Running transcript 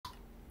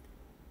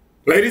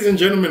Ladies and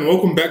gentlemen,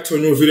 welcome back to a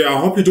new video. I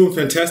hope you're doing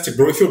fantastic,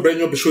 bro. If you're brand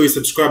new, be sure you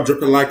subscribe,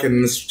 drop a like, and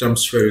let's jump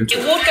straight into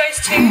it. The award goes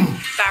to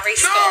Barry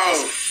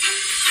Scott.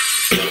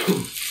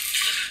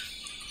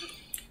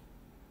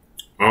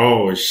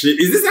 Oh shit,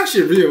 is this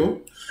actually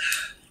real?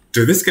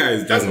 Dude, this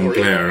guy doesn't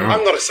play around.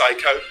 I'm not a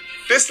psycho.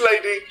 This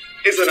lady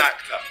is an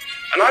actor.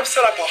 And I've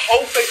set up a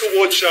whole fake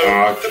award show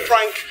to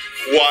prank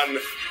one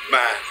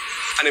man.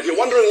 And if you're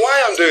wondering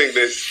why I'm doing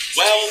this,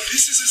 well,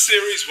 this is a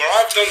series where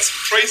I've done some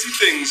crazy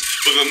things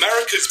with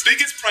America's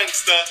biggest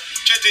prankster,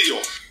 Jadiel.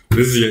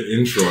 This is your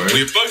intro, eh?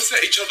 We've both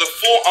set each other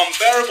 4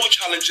 unbearable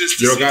challenges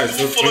to see guys,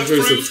 who will follow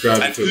through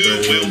subscribe and to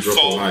who will drop a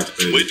fold. like,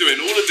 baby. We're doing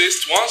all of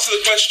this to answer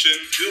the question,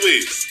 who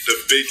is the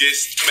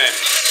biggest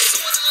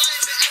menace?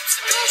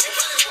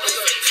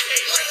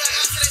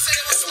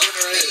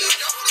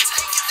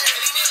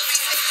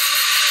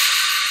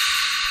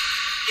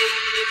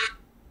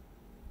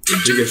 The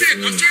biggest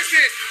one.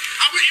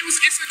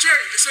 It's a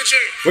joke. It's a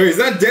joke. Wait, is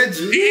that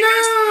Deji?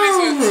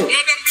 No! Well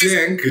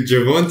Tank,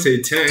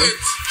 Javante Tank.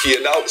 He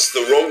announced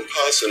the wrong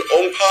person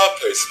on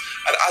purpose,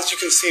 and as you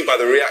can see by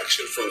the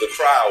reaction from the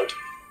crowd,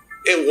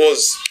 it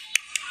was...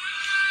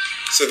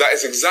 So that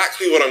is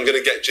exactly what I'm going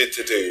to get Jid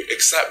to do,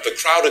 except the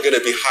crowd are going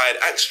to be hired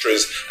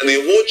extras, and the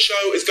award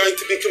show is going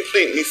to be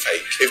completely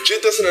fake. If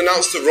Jid doesn't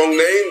announce the wrong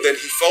name, then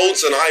he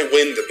folds and I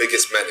win the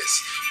biggest menace.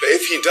 But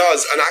if he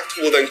does, an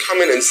actor will then come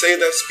in and say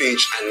their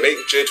speech and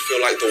make Jid feel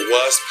like the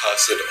worst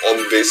person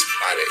on this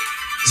planet.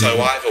 So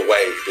either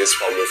way, this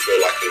one will feel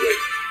like a win.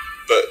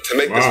 But to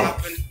make this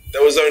happen,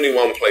 there was only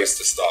one place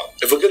to start.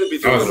 If we're going to be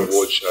doing an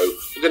award show,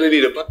 we're going to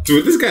need a bunch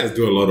Dude, this guy's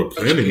doing a lot of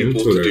planning people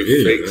into to do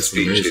it. fake That's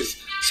speeches.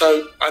 amazing.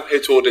 So I'm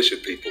here to audition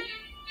people.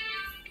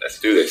 Let's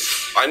do this.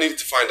 I needed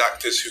to find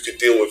actors who could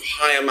deal with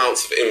high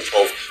amounts of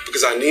improv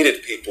because I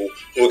needed people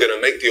who were going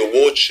to make the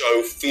award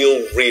show feel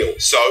real.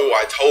 So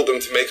I told them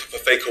to make up a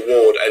fake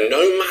award, and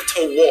no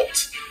matter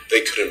what,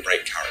 they couldn't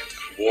break character.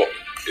 What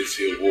is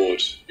the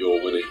award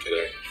you're winning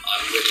today?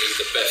 I'm winning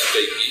the best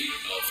debut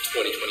of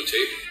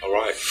 2022. All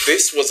right.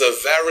 This was a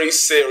very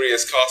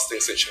serious casting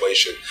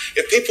situation.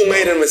 If people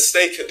made a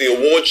mistake at the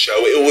award show,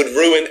 it would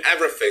ruin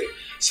everything.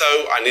 So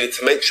I needed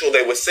to make sure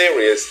they were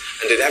serious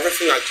and did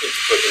everything I could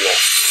to put them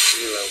off.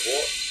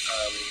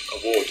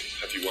 What award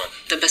have you won?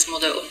 The best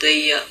model of the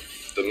year.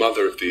 The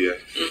Mother of the Year.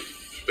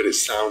 But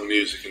it's sound,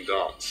 music and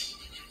dance.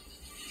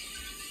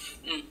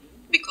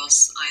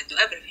 Because I do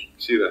everything.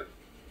 See that?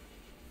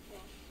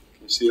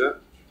 Can you see that?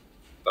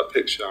 That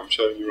picture I'm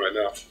showing you right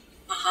now.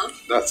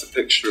 That's a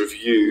picture of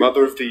you,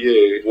 Mother of the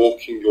Year,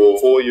 walking your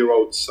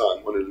 4-year-old son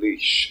on a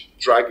leash,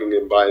 dragging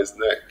him by his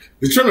neck.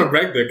 You're trying to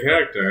break the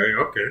character,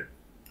 eh? Okay.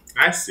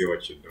 I see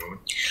what you're doing.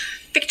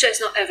 Picture is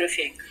not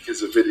everything.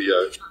 Here's a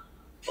video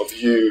of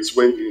you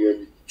swinging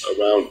him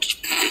around.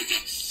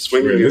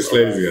 Swinging him This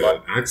lady's around got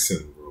an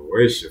accent, bro.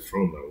 Where is she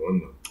from? I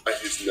wonder. by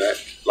his neck.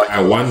 Like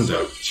I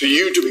wonder. So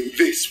you doing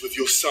this with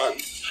your son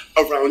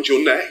around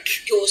your neck?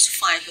 He was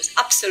fine. He was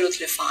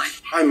absolutely fine.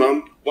 Hi,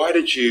 Mum. Why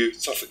did you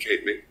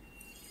suffocate me?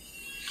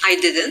 I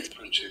didn't.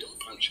 Punch him,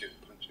 punch him,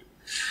 punch him.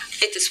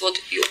 It is what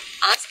you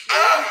asked.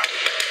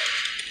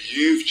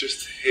 You've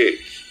just hit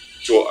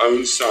your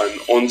own son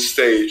on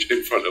stage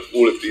in front of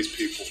all of these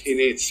people. He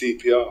needs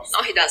CPR.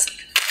 No, he doesn't.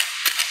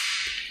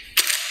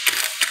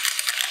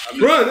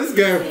 Bro, this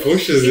guy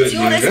pushes It's it,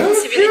 your man.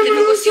 responsibility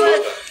because you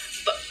are...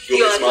 But You're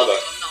you his are mother.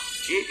 No.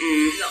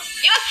 No.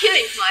 You are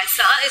killing my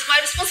son. It's my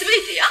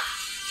responsibility, yeah?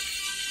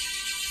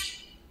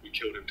 We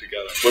killed him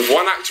together. With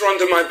one actor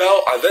under my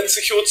belt, I then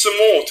secured some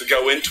more to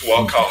go into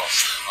our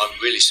cast. I'm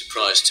really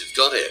surprised to have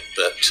got it,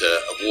 but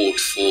award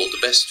for the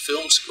best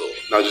film score.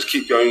 Now just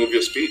keep going with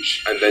your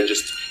speech and then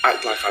just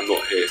act like I'm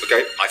not here,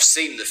 okay? I've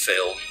seen the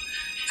film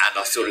and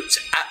I thought it was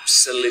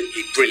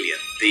absolutely brilliant.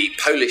 The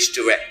Polish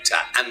director,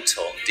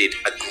 Anton, did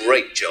a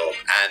great job,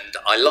 and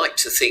I like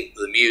to think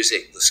the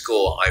music, the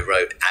score I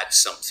wrote, adds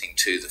something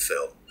to the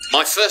film.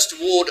 My first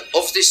award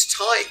of this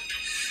type.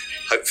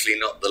 Hopefully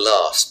not the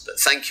last, but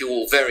thank you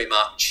all very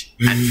much.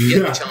 And if you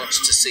get a chance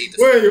to see the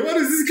film, Wait, what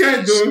is this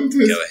guy doing to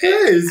his go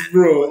ahead face, and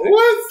bro?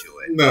 What?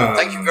 enjoy it. Nah.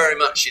 Thank you very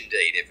much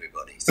indeed,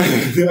 everybody.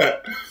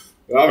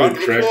 Round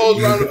of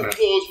applause, round of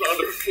applause,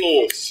 round of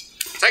applause.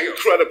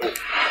 Incredible.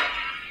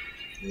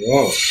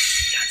 Whoa.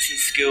 That's in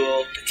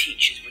school. The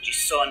teachers were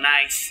just so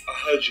nice. I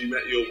heard you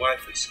met your wife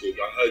at school,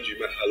 but I heard you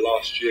met her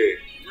last year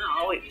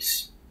No, it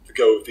was... to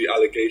go with the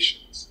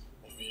allegations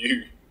of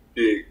you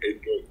being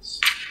a nurse.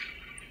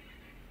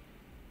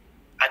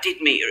 I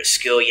did meet her at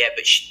school, yeah,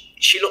 but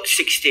she looked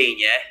 16,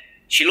 yeah?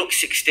 She looked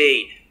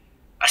 16.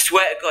 I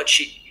swear to God,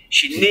 she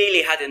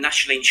nearly had a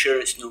national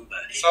insurance number.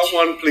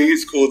 Someone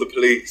please call the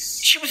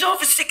police. She was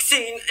over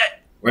 16.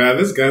 Well,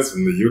 this guy's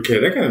from the UK.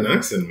 That got an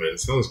accent, man.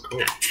 It sounds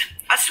cool.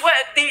 I swear,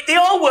 they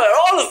all were,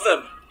 all of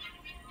them.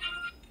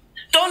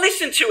 Don't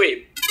listen to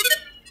him.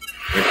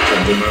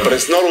 But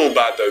it's not all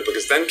bad though,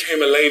 because then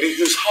came a lady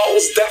whose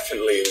heart's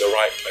definitely in the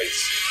right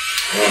place.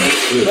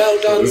 Oh,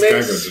 Well done, this guy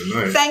miss. got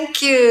denied.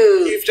 Thank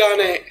you. You've done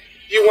it.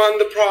 You won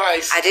the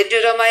prize. I didn't do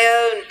it on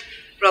my own.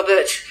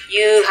 Robert,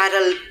 you had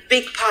a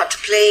big part to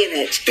play in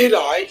it. Did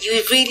I?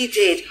 You really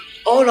did.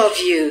 all of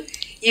you.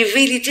 You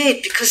really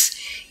did, because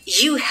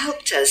you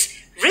helped us.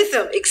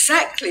 Rhythm,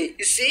 exactly,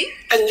 you see?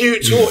 And you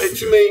taught it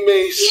to me,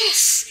 Miss.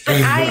 Yes,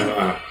 but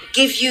I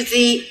give you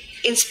the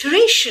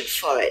inspiration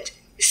for it,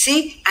 you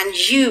see? And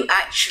you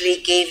actually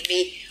gave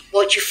me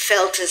what you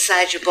felt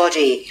inside your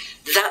body.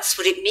 That's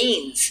what it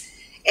means.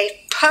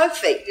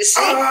 Perfect, you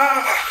see?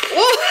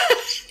 Oh,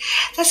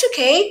 that's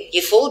okay.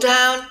 You fall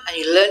down and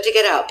you learn to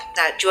get up.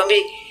 Now, do you want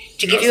me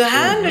to give you a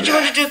hand, or do you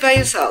want to do it by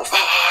yourself?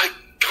 I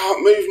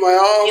can't move my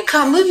arm. You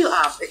can't move your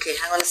arm. Okay,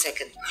 hang on a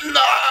second.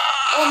 No.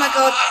 Oh my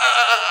God.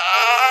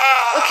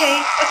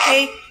 Okay.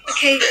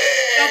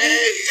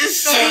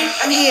 Robbie,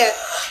 I'm here.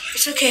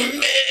 It's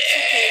okay.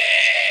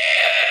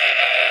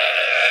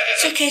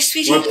 It's okay,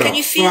 sweetie. What the Can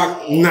you feel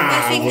fuck? my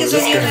Nah, fingers bro,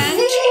 on this your guy- hand?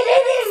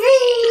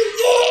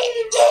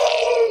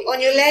 On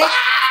your leg?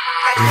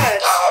 That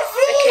hurts.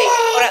 Okay,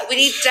 all right. We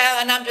need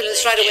an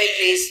ambulance right away,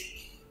 please.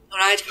 All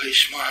right. I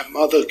wish my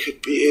mother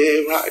could be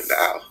here right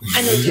now.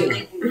 I know,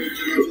 Tony.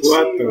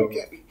 What the?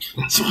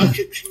 So I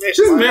could commit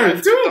She's my married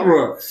life. too,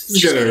 bro.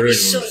 She's got a ring.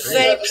 So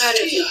very proud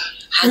of you.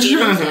 How do you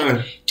know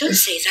that? Don't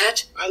say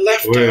that. I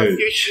left Wait. out.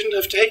 You shouldn't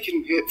have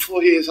taken me at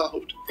 4 years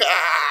old.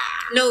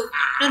 No,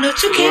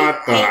 it's okay.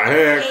 What the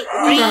heck?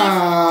 Breathe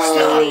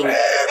slowly.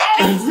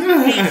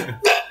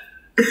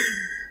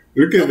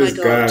 Look at Oh my this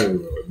God. guy,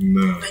 bro.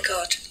 No. Oh my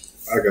God.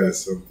 I got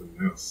something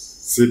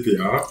else.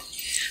 CPR?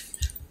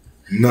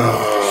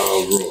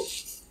 No, bro.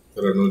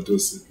 Did I not do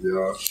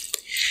CPR?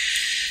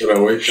 Did I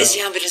wake Is up?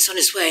 the ambulance on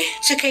its way?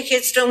 It's okay,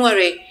 kids. Don't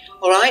worry.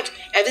 All right?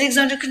 Everything's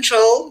under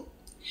control.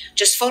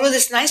 Just follow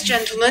this nice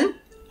gentleman,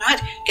 right?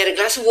 Get a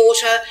glass of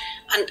water,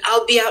 and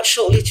I'll be out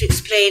shortly to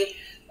explain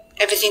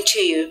everything to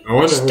you. I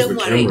wonder Just who's don't the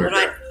worry, camera all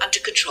right? guy. Under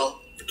control.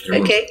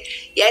 camera. Okay?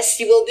 Yes,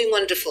 you will be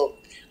wonderful. All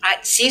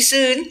right, see you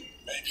soon. Maybe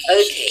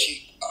you should Okay.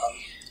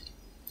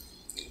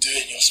 keep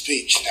doing your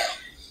speech now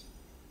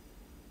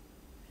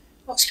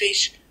What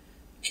speech?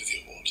 for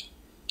the award.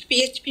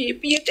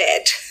 You're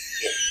dead.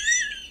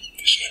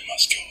 The show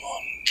must go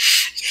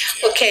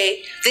on.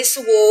 Okay, this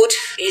award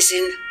is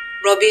in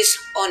Robbie's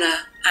honour,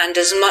 and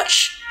as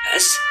much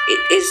as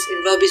it is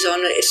in Robbie's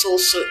honour, it's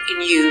also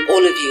in you,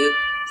 all of you.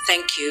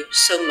 Thank you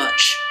so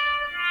much.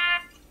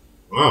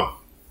 Wow.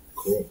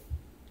 Cool.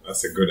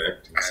 That's a good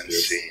acting And skill.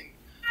 scene.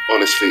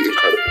 Honestly,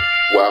 incredible.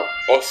 Wow.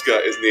 Oscar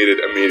is needed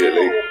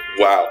immediately.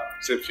 Wow.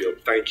 Cynthia,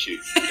 thank you.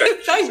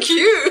 Thank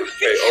you.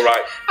 Okay, all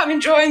right. I'm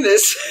enjoying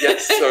this.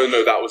 Yes, so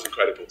no, that was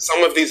incredible.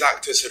 Some of these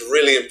actors had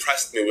really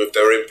impressed me with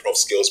their improv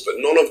skills, but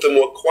none of them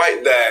were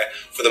quite there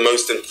for the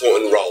most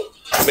important role,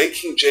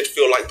 making Jid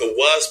feel like the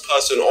worst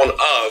person on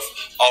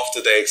earth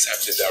after they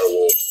accepted their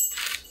award.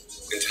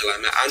 Until I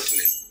met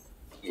Anthony.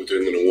 We're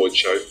doing an award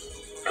show,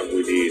 and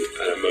we need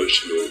an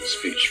emotional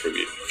speech from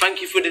you.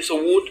 Thank you for this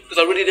award, because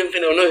I really didn't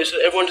think they'll notice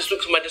it. Everyone just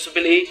looks at my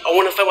disability. I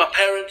want to thank my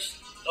parents,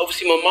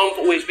 obviously my mum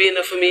for always being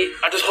there for me.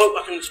 I just hope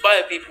I can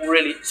inspire people,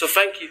 really. So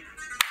thank you.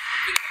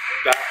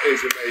 That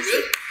is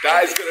amazing.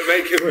 That is going to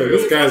make him Wait,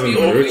 this guy's on the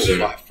awful, rich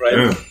my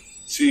friend. Yeah.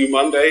 See you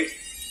Monday.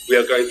 We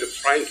are going to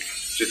prank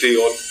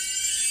Gideon,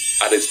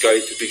 and it's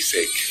going to be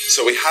sick.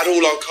 So we had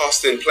all our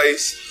cast in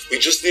place. We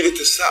just needed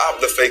to set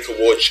up the fake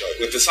award show.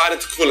 We decided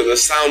to call it the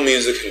Sound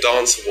Music and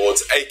Dance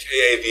Awards,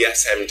 aka the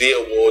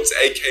SMD Awards,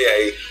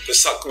 aka the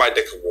Suck My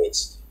Dick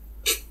Awards.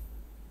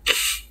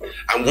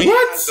 And we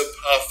What? had the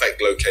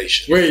perfect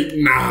location. Wait,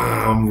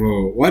 nah,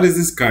 bro. What is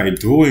this guy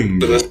doing,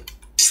 bro? The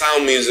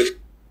Sound Music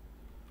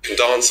and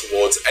Dance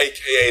Awards,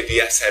 aka the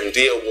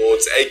SMD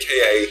Awards,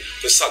 aka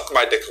the Suck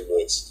My Dick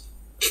Awards.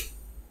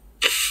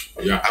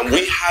 Yeah. And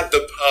we had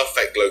the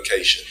perfect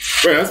location.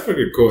 Wait, that's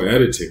pretty cool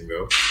editing,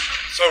 though.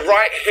 So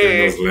right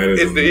here And those letters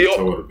is on the the York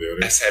top of the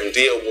building.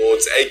 SMD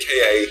Awards,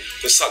 aka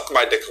the Suck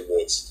My Dick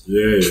Awards.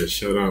 Yeah,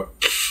 shut up.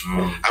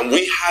 And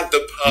we had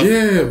the perfect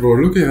Yeah, bro,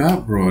 look at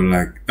that, bro.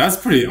 Like, that's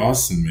pretty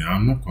awesome, man.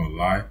 I'm not gonna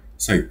lie.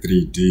 It's like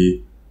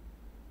 3D.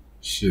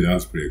 Shit,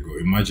 that's pretty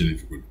good. Imagine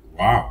if you could.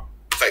 Wow.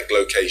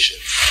 location.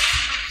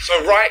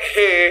 So right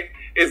here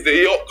is the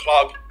Yacht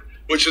Club,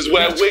 which is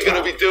where Yacht we're going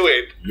to Club. be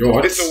doing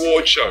Yacht. this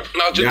award show.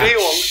 Now, Gideon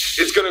Yacht.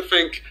 is going to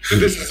think that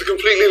this is a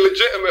completely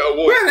legitimate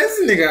award Well, this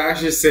nigga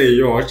actually say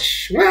yacht.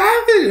 Well,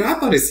 I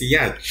thought it's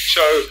yacht.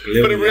 show,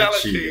 Little but in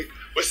reality, yachi.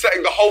 we're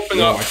setting the whole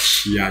thing up.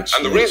 Yacht.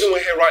 And the reason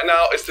we're here right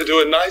now is to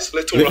do a nice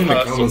little Leave in the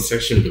rehearsal, comment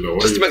section below.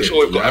 What just do to you make think?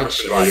 sure we've got Yacht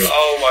everything or right. yacht?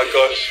 Oh my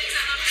gosh.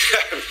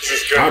 This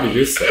is great. How do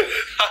you say?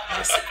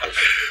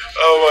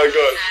 Oh my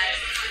god.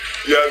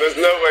 Yeah, there's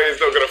no way he's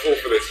not going to fall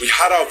for this. We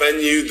had our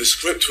venue, the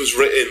script was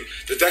written,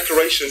 the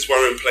decorations were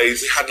in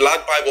place, we had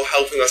Lad Bible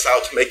helping us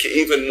out to make it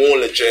even more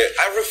legit.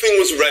 Everything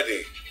was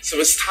ready. So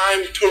it's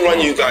time to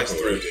run you guys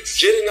through this.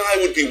 Jid and I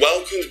would be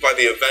welcomed by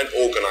the event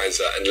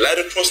organizer and led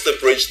across the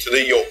bridge to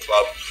the Yacht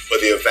Club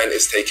where the event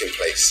is taking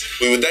place.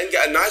 We would then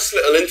get a nice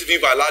little interview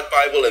by Lad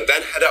Bible and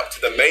then head up to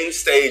the main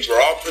stage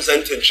where our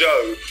presenter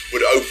Joe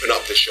would open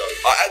up the show.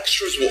 Our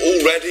extras were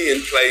already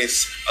in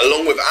place,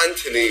 along with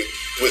Anthony,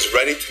 who was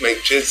ready to make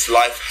Jid's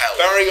life hell.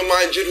 Bearing in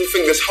mind, Jid will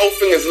think this whole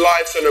thing is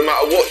live, so no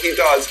matter what he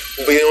does,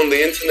 will be on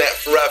the internet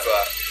forever.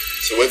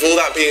 So with all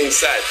that being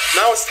said,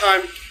 now it's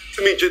time to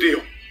meet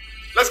Gideon.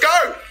 Let's go!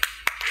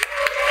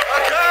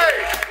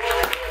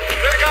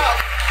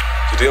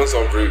 Gideon's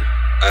en route,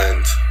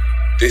 and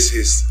this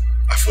is,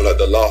 I feel like,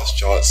 the last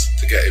chance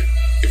to get him.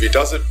 If he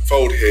doesn't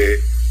fold here,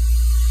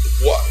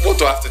 what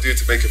do I have to do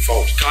to make him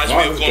fold? Guys, we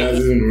have gone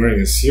isn't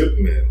wearing a suit,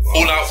 man.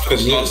 All out for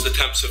this last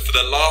attempt. So for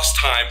the last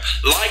time,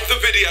 like the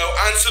video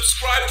and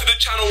subscribe to the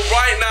channel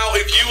right now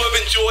if you have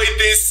enjoyed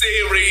this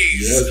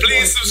series. Yes,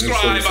 please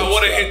subscribe. I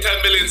want to hit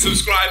 10 million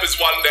subscribers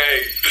one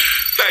day.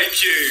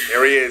 Thank you.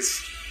 Here he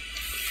is.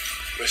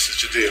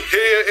 Mr. Gideon.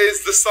 Here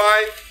is the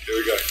sign. Here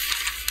we go.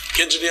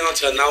 Get Gideon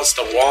to announce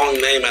the wrong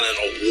name at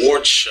an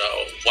award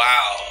show.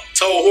 Wow.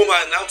 So who am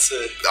I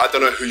announcing? I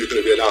don't know who you're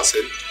going to be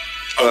announcing.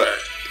 Okay.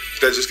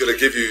 They're just going to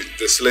give you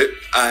the slip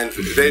and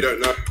they don't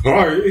know.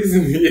 Oh, he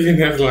even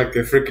have like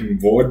a freaking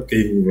board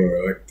thing, bro.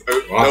 Like,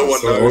 wow, no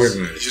one so knows.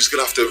 organized. You're just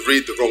going to have to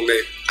read the wrong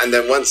name. And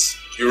then once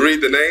you read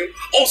the name...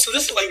 Oh, so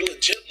this is like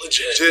legit.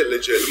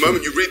 Legit. The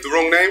moment you read the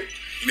wrong name,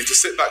 you need to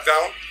sit back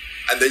down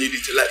and then you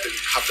need to let them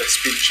have their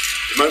speech.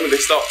 The moment they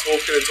start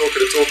talking,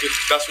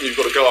 that's when you've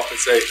got to go up and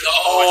say,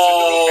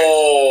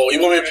 oh, you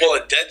want me to pull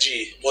a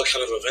Deji? What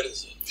kind of event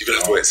is it? You're going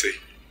to have to wait and see.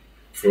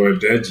 For a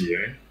Deji,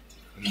 eh?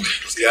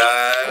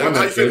 Yeah.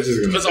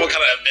 Depends on what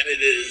kind of event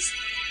it is.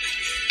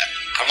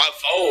 I might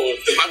fold.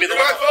 It might be the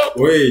right fold.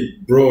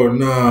 Wait, bro,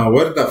 nah.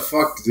 What the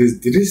fuck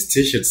did this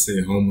t-shirt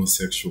say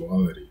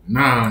homosexuality?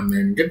 Nah,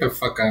 man. Get the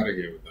fuck out of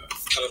here with that.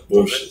 What kind of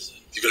bullshit. event is it?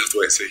 You're going to have to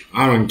wait and see.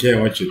 I don't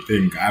care what you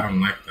think. I don't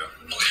like that.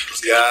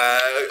 Yeah.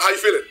 How you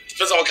feeling?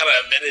 Depends on what kind of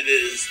event it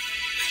is.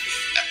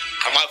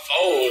 I might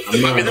fold.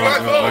 It might be the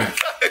right fold.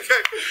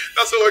 Okay,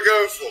 that's what we're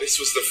going for. This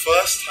was the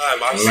first time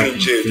I've seen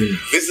Jid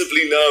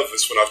visibly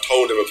nervous when I've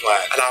told him a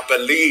plan, and I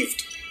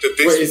believed that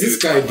this. Wait, is this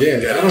guy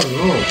dead? I don't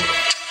know.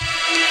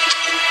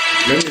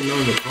 Let me know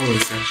in the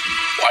comment section.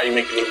 Why are you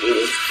making me do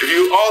this? If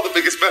you are the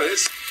biggest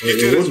menace, you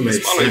do this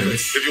with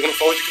sense. If you want to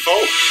fold, you can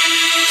fold.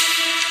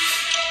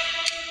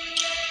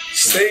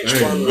 Stage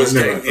one was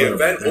getting the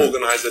event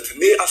organizer to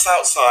meet us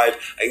outside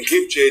and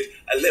give Jid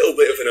a little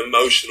bit of an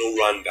emotional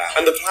rundown.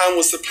 And the plan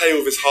was to play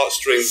with his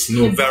heartstrings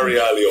very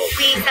early on.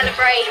 We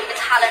celebrate the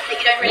talent that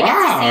you don't really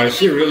wow, get to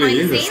see. She really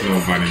is a snow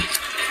bunny.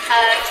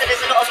 So there's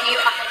a lot of you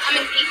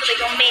up-and-coming people that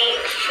you'll meet.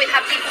 We've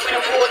had people win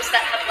awards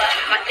that have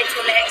worked with like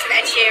Little Mix and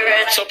Ed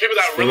Sheeran. So people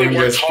that really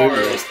worked hard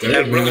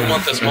and really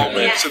want this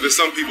moment. Yeah. So there's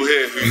some people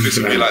here who this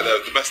would be like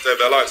the best day of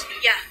their lives.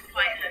 Yeah,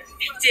 quite a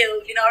big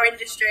deal in our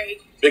industry.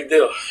 Big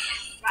deal.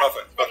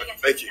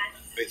 Perfect. Thank you.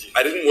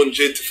 I didn't want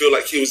Jid to feel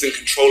like he was in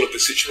control of the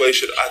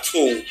situation at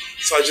all,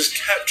 so I just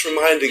kept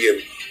reminding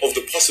him of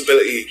the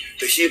possibility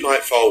that he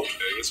might fold. Okay,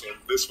 this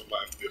one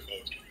might have to be a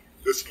fold.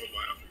 This one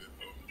might have to be a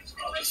fold.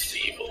 Oh, this is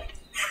evil.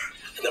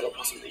 I never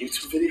posted a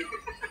YouTube video.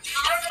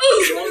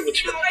 What's wrong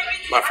with you?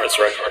 My first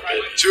red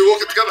carpet. Should we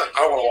walk it together? I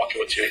don't want to walk it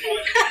with you.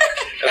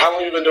 And how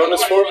long have you been doing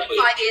this for? 5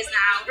 years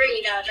now. Really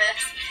nervous.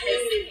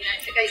 Because,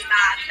 if it goes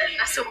bad, then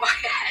that's all my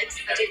head.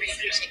 I do really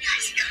appreciate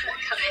guys who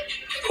come in.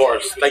 Of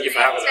course. Thank you for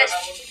having us.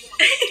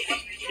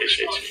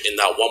 Appreciate you. In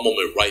that one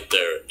moment right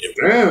there.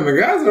 Damn, the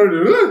guys they're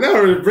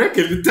already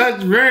breaking the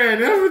touch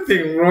man and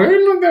everything, bro.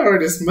 You know they're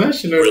already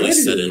smashing already. Really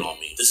set in on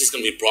me. This is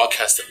going to be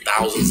broadcast to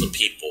thousands of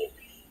people.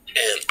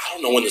 And I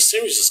don't know when the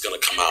series is going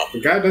to come out. The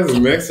guy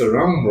doesn't mess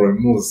around, bro. He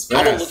moves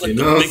fast. You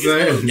know what I'm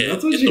saying?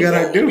 That's what you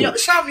gotta do. Yeah, the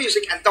Sound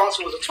Music and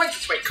Dancehall was a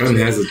 2020. Can't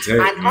hesitate.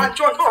 And I'm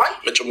joined by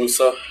Mitchell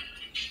Musa.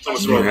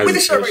 With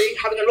this ceremony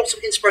having a lot of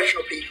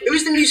inspirational people. Who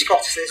is the music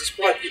artist that has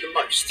inspired you the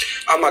most?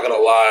 I'm not going to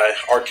lie.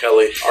 R.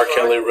 Kelly. R.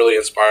 Kelly really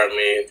inspired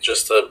me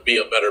just to be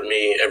a better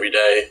me every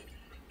day.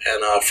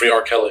 And free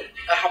R. Kelly.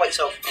 How about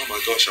yourself? Oh my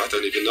gosh, I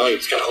don't even know.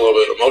 It's getting a little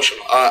bit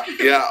emotional.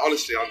 Yeah,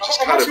 honestly, I'm just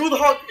I'm kind of... asking all the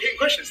hard-hitting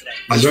questions today.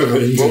 I love the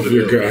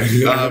interview guy.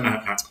 Yeah,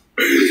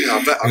 I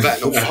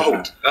bet not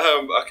fold.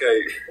 Okay.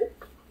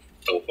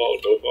 Don't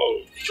fold.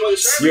 Enjoy the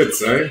ceremony.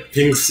 Suits, eh?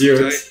 Pink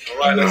suits. Okay.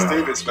 Alright, let's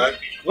do this, man.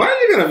 Why are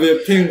you gonna be a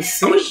pink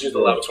suit? I'm going to use the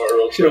lavatory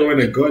real quick. Should've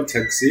worn a gold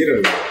tuxedo.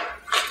 You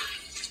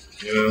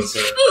know what I'm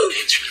saying?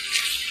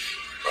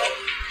 Bro,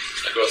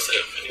 I go say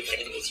if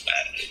anything goes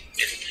bad.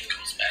 Anything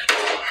goes bad.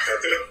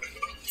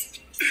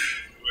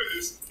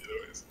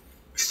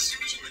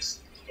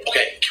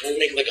 Okay, can we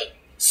make like a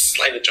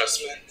slight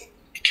adjustment?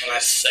 Can I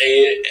say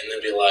it and then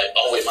be like,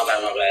 oh wait, my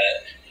bad. Then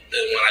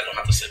when I don't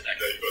have to sit back.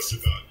 Yeah, you gotta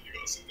sit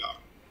down.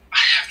 I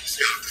have to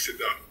sit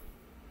down.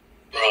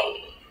 Bro.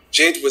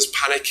 Jid was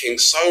panicking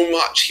so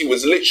much, he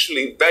was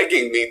literally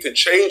begging me to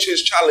change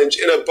his challenge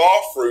in a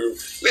bathroom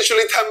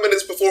literally 10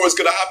 minutes before it was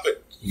gonna happen.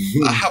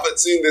 I haven't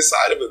seen this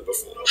side of him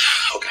before.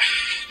 Okay.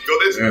 You got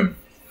this? Yeah. I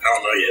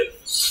don't know yet.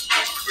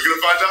 We're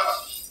gonna find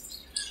out?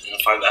 I'm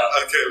gonna find out.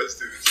 Okay, let's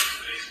do this.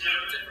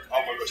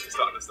 Oh my gosh, it's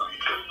done.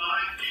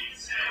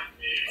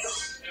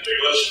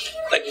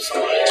 Thank you so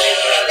much.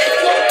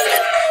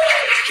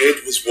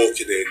 Jid was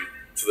walking in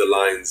to the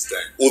Lions Den.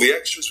 All the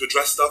extras were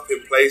dressed up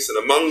in place, and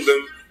among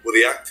them were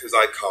the actors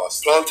I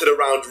cast, planted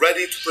around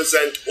ready to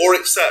present or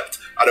accept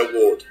an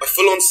award. A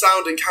full-on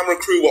sound and camera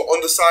crew were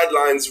on the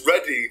sidelines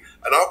ready,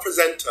 and our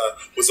presenter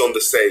was on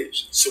the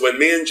stage. So when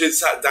me and Jid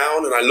sat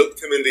down and I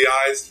looked him in the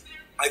eyes,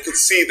 I could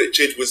see that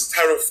Jid was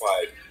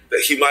terrified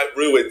that he might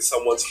ruin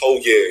someone's whole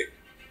year,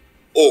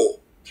 or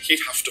he'd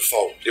have to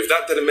fold. If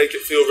that didn't make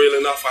it feel real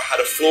enough, I had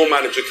a floor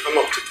manager come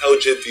up to tell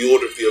Jid the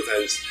order of the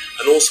events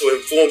and also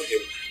inform him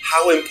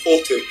how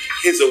important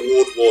his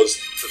award was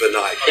to the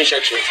night.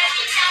 Appreciate you.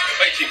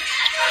 Thank you.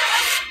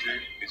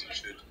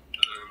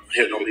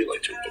 Here, don't be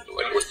like too, but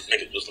like,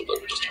 make it just look like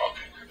we're just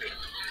talking.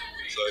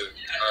 So,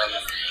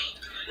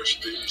 what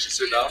should do? You should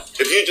sit down.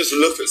 If you just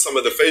looked at some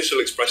of the facial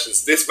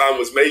expressions this man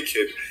was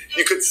making,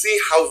 you could see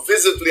how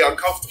visibly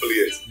uncomfortable he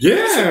is.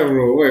 Yeah,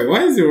 bro. Wait,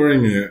 why is he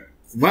wearing it?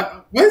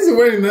 Why is he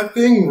wearing that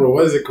thing, bro?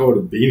 What is it called?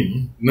 A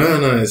beanie? No,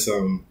 it's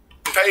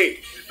Pain.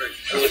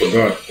 I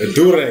forgot. A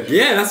durag.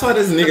 Yeah, that's why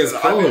this nigga's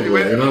called, bro.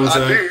 You know what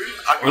I'm saying?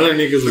 All the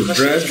niggas with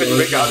dreads, all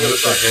the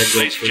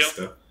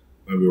stuff.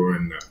 I'll be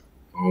wearing that.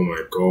 Oh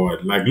my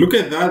god. Like, look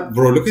at that,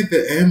 bro. Look at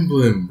the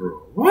emblem,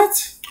 bro.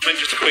 What? Then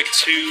just a quick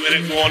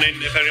 2-minute warning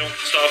if anyone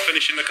can start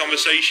finishing the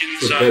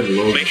conversations.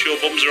 Make sure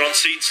bums are on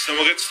seats and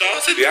we'll get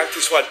started. The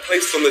actors who I'd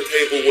placed on the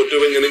table were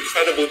doing an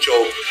incredible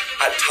job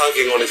at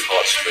tugging on his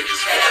heartstrings.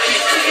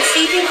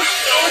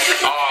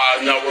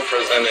 Now we're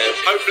presenting.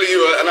 Hopefully you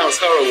announce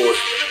her award.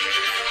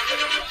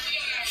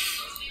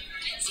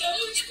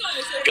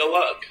 Good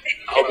luck.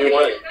 I hope you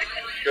win.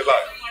 Good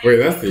luck. Wait,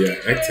 that's the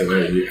actor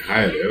that you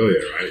hired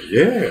earlier, right?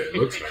 Yeah, it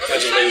looks like that.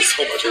 Just made it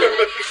so much work.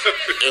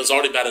 It was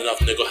already bad enough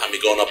Nico had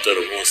me going up there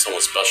to ruin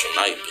someone's special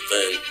night, but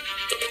then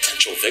the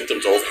potential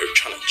victims are over here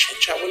trying to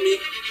chit-chat with me.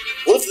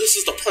 What if this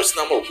is the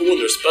person I'm going to ruin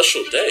their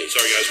special day?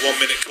 Sorry guys,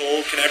 1 minute call.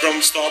 Can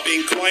everyone start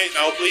being quiet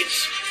now, please?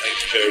 Thank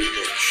you very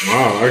much.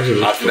 Wow, actually,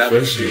 I've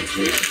never seen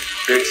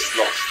this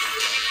lost.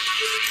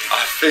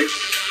 I think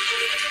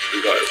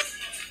we got it.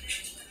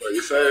 What are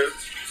you saying?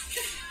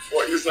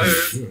 What are you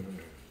saying?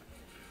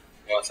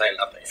 I won't say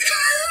nothing.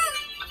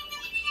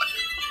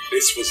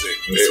 This was it.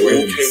 It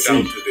all came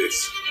down to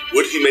this.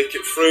 Would he make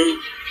it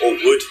through or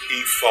would he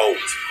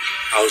fold?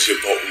 How's your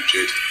bottle,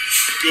 Jid?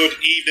 Good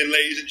evening,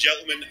 ladies and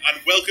gentlemen,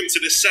 and welcome to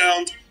the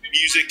Sound,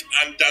 Music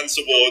and Dance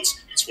Awards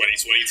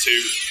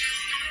 2022.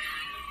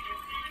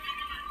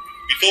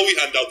 Before we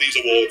hand out these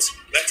awards,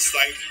 let's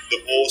thank the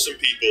awesome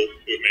people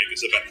who have made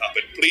this event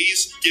happen.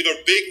 Please give a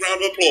big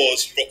round of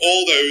applause for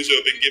all those who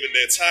have been given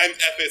their time,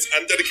 effort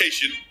and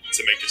dedication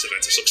to make this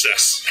event a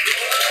success.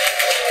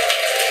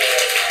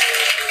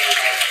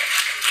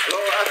 A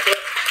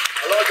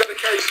lot of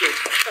dedication.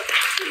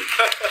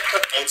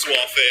 On to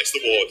our first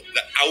award,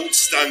 the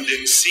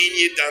Outstanding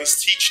Senior Dance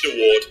Teaching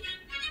Award,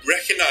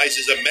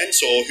 recognises a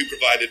mentor who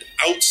provided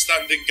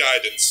outstanding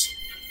guidance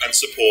and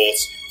support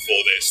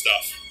for their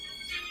staff.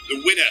 The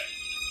winner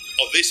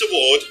of this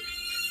award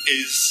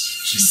is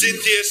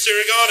Cynthia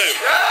Sirigano.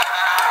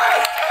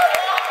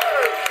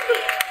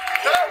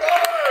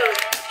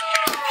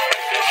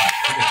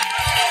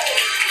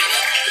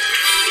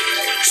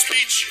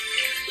 Speech.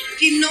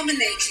 Being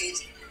nominated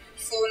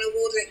for an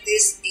award like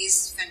this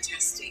is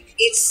fantastic.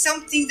 It's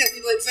something that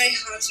we worked very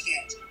hard to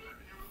get.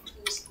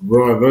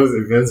 Bro, those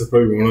events are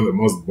probably one of the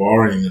most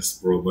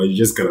boringest, bro. But you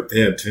just gotta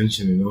pay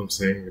attention, you know what I'm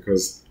saying?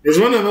 Because it's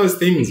one of those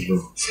things, bro.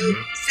 So,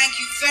 thank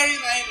you very,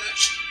 very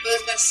much,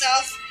 both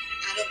myself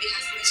and on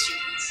behalf of my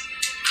students.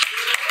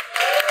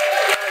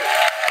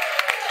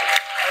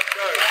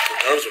 The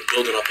nerves were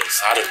building up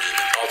inside of me and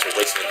the thoughts were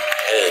racing in my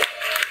head.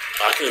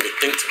 But I couldn't even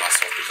think to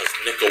myself because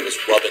Nico was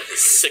rubbing his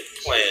sick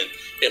plan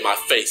in my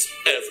face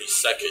every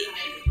second.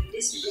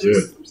 This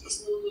person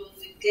is no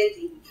longer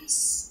getting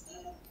this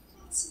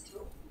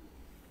falsetto.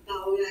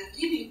 Now we are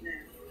giving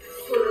them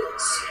full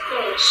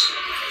scholarship.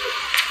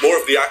 More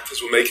of the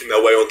actors were making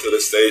their way onto the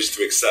stage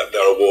to accept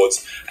their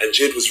awards, and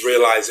Jid was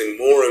realising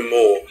more and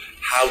more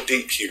how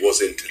deep he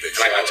was into this.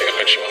 And I gotta take a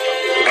picture with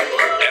them.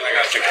 And I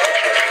gotta take a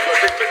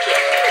picture.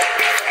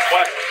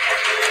 What?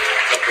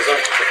 Because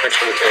I took a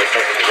picture with them. I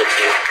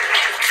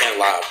can't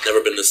lie, I've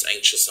never been this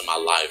anxious in my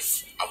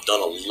life. I've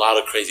done a lot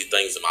of crazy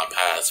things in my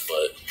past,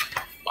 but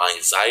my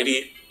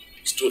anxiety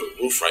is through the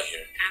roof right here.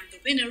 And the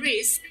winner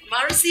is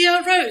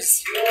Marcia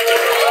Rose.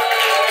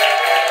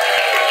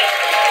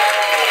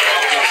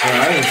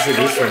 I didn't see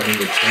this one in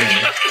the train.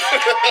 I'm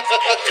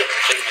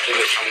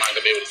not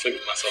gonna be able to sleep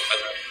with myself at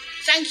night.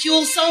 Thank you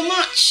all so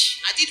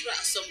much. I did write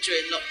a song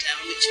during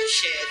lockdown, which I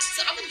shared,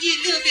 so I'm gonna give you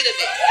a little bit of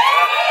it.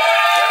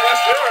 Yeah,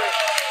 let's do it.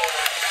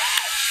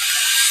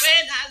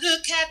 When I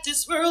look at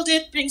this world,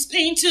 it brings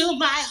pain to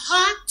my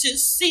heart to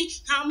see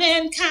how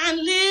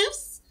mankind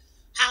lives.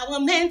 How a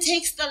man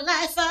takes the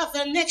life of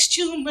the next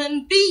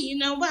human being,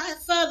 and why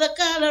for the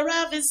color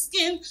of his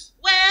skin.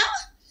 Well,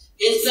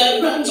 it's a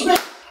runs right.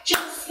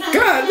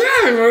 God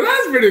damn, bro,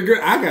 that's pretty good.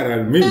 I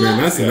gotta admit, man,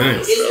 that's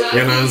nice. You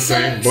know what I'm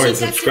saying? Boy,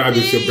 subscribe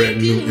if you're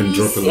brand new and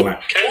drop a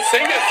like. Can't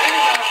sing it.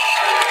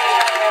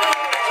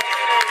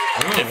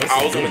 If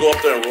I was gonna go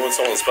up there and ruin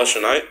someone's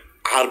special night,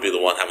 I'd be the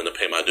one having to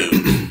pay my dues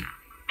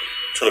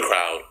to the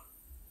crowd.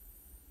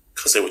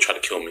 Because they would try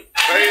to kill me.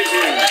 Thank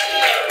you.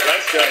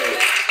 Let's go.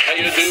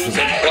 Pay your dues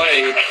and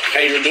play.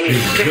 Pay your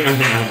dues.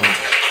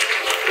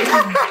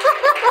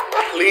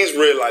 Please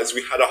realise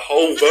we had a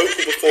whole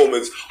vocal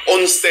performance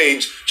on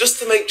stage just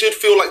to make Jid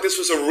feel like this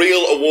was a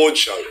real award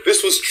show.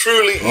 This was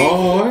truly...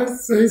 Oh,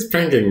 he's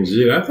pranking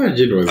Jid. I thought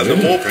Jid was... And the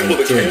more people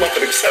that came up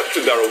and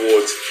accepted their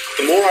awards,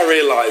 the more I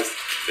realised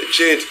that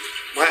Jid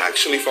might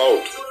actually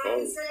fold. I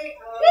want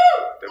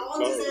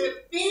to say a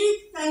big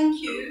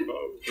thank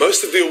you.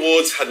 Most of the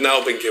awards had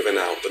now been given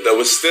out, but there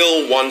was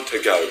still one to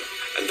go.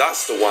 And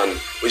that's the one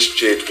which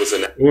Jid was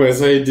announced. Oh,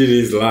 so he did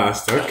his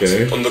last,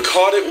 okay. On the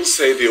card it will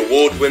say the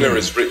award winner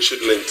is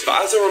Richard Linton.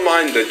 But as a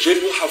reminder,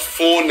 Jid will have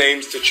 4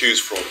 names to choose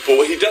from. But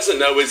what he doesn't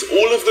know is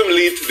all of them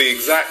lead to the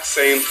exact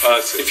same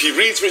person. If he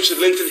reads Richard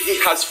Linton, he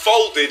has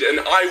folded and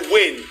I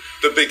win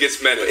the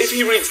biggest menace. If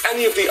he reads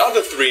any of the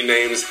other 3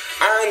 names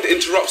and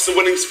interrupts the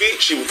winning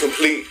speech, he will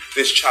complete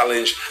this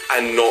challenge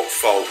and not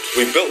fold.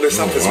 We built this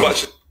up as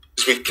much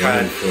as we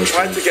can,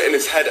 tried to get in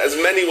his head as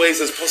many ways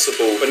as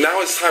possible, but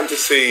now it's time to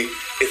see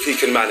if he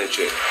can manage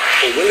it.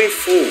 Or will he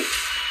fall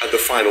at the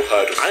final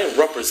hurdle? I am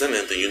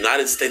representing the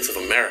United States of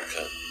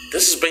America.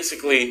 This is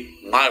basically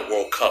my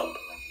World Cup,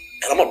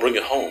 and I'm gonna bring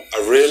it home.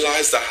 I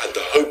realised I had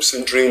the hopes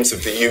and dreams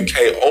of the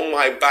UK on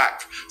my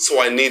back, so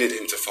I needed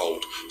him to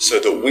fold, so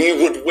that we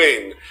would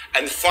win,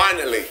 and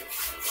finally,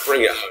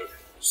 bring it home.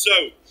 So,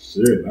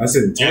 shit, that's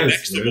intense, our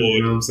next man. award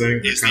You know what I'm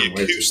saying? is the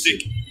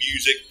Acoustic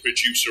Music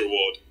Producer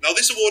Award. Now,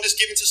 this award is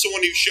given to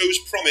someone who shows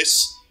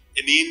promise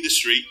in the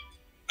industry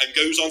and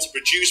goes on to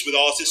produce with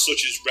artists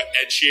such as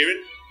Ed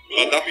Sheeran. We've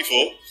had that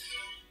before.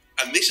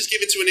 And this is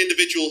given to an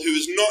individual who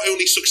has not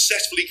only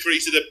successfully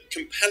created a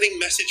compelling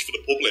message for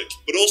the public,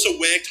 but also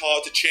worked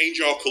hard to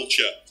change our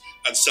culture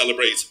and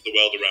celebrate the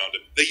world around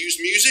them. They use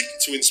music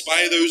to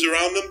inspire those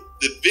around them.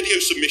 The video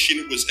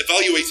submission was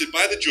evaluated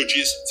by the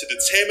judges to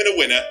determine a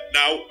winner.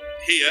 Now,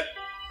 here,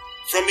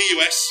 from the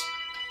US,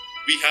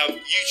 we have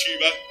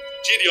YouTuber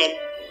Gideon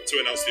to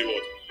announce the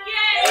award.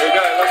 There you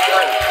go, let's go.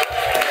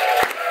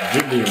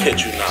 Kid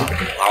you not.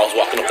 I was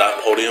walking up that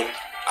podium.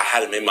 I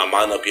hadn't made my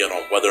mind up yet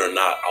on whether or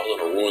not I was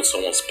going to ruin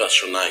someone's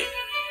special night.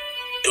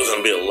 It was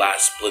going to be a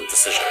last split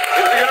decision.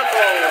 Is he gonna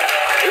fold?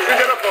 Is he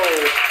gonna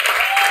fold?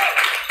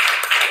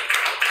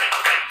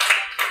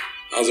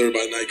 How's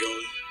everybody's night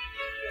going?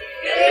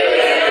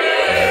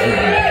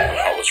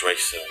 My heart was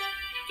racing.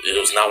 It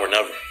was now or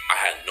never. I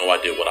had no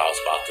idea what I was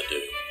about to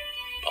do.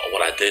 But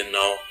what I did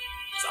know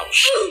is I was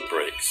shooting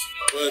bricks.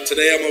 Well,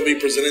 today I'm going to be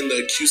presenting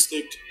the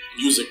Acoustic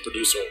Music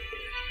Producer Award.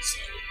 So,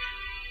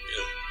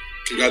 yeah.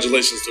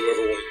 Congratulations to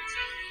whoever wins.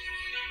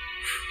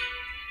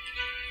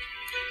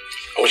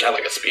 I wish I had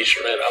like a speech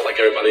read out like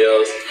everybody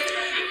else.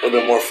 A little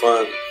bit more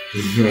fun.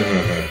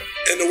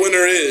 And the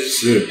winner is...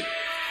 Shit.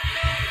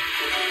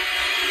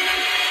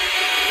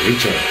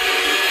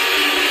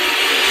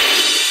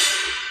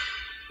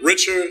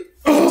 Richard.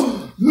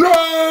 Oh,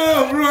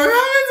 no, bro.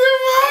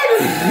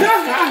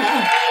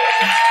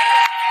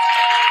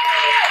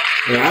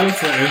 Yeah, I was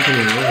telling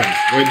Anthony Rose.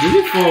 Wait, did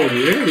he fold?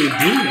 Yeah, he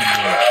did.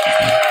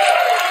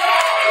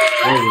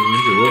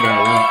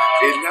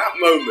 In that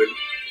moment,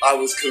 I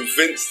was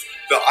convinced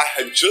that I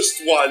had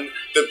just won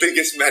the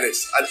biggest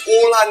menace, and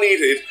all I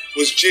needed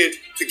was Jid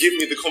to give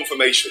me the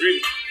confirmation.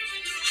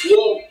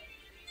 Yo,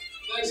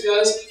 thanks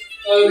guys.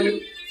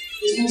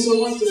 There's been so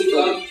much to be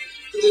done,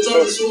 but the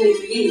job is solely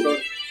for me,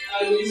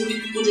 and usually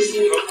people just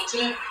leave it on my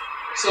chair.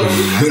 So,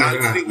 as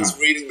Anthony was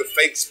reading the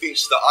fake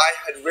speech that I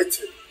had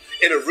written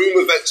in a room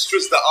of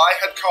extras that I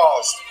had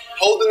cast,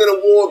 holding an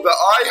award that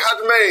I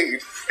had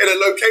made in a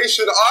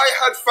location I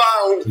had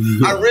found,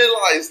 I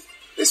realised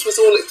this was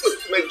all it took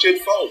to make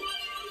Jid fold.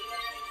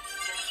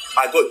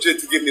 I got Jid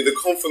to give me the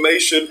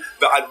confirmation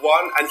that I'd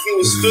won, and he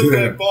was stood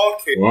there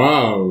barking.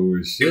 Wow,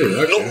 shit.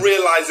 Okay. Not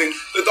realising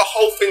that the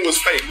whole thing was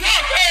fake. I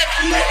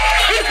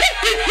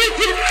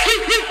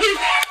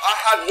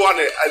had won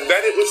it, and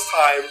then it was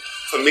time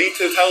for me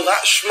to tell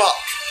that schmuck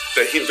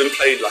that he'd been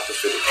played like a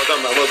fiddle. Well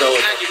done, man. Well done.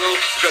 Well done. Thank you, bro.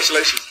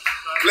 Congratulations.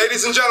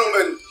 Ladies and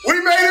gentlemen, we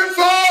made him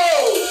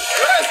fold!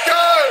 Let's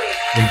go!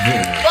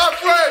 My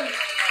friend,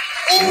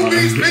 all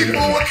these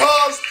people were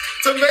tasked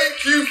to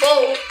make you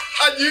fold,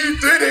 and you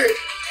did it!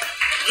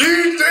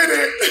 You did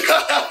it!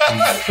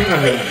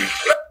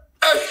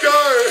 Let's go!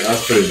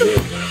 That's pretty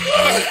good, man.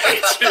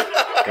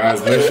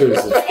 Guys, make sure you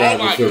subscribe. Oh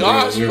my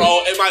gosh,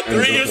 bro. In my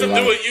 3 years of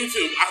doing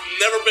YouTube, I've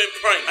never been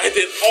pranked. I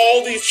did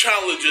all these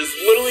challenges,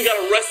 literally got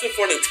arrested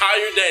for an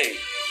entire day.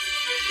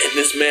 And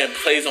this man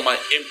plays on my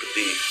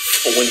empathy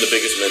to win the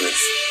biggest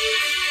menace.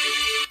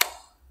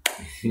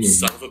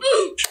 Son of a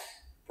bitch.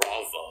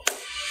 Bravo.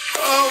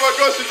 Oh my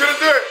gosh, you couldn't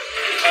do it!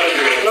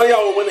 You know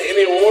y'all would win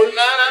any award?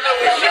 No.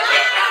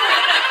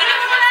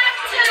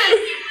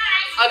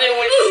 I didn't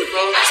win,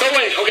 bro. So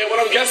wait, okay, what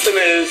I'm guessing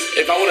is,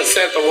 if I would have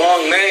said the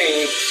wrong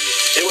name,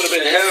 it would have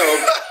been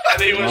him, and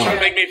then he would have tried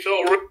to make me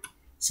feel rude.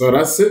 So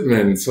that's it,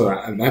 man. So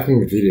I think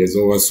the video is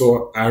over.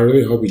 So I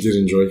really hope you did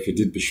enjoy. If you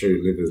did, be sure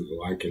you leave a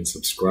like and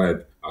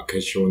subscribe. I'll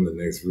catch you on the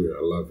next video.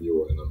 I love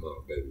you and I'm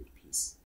out, baby.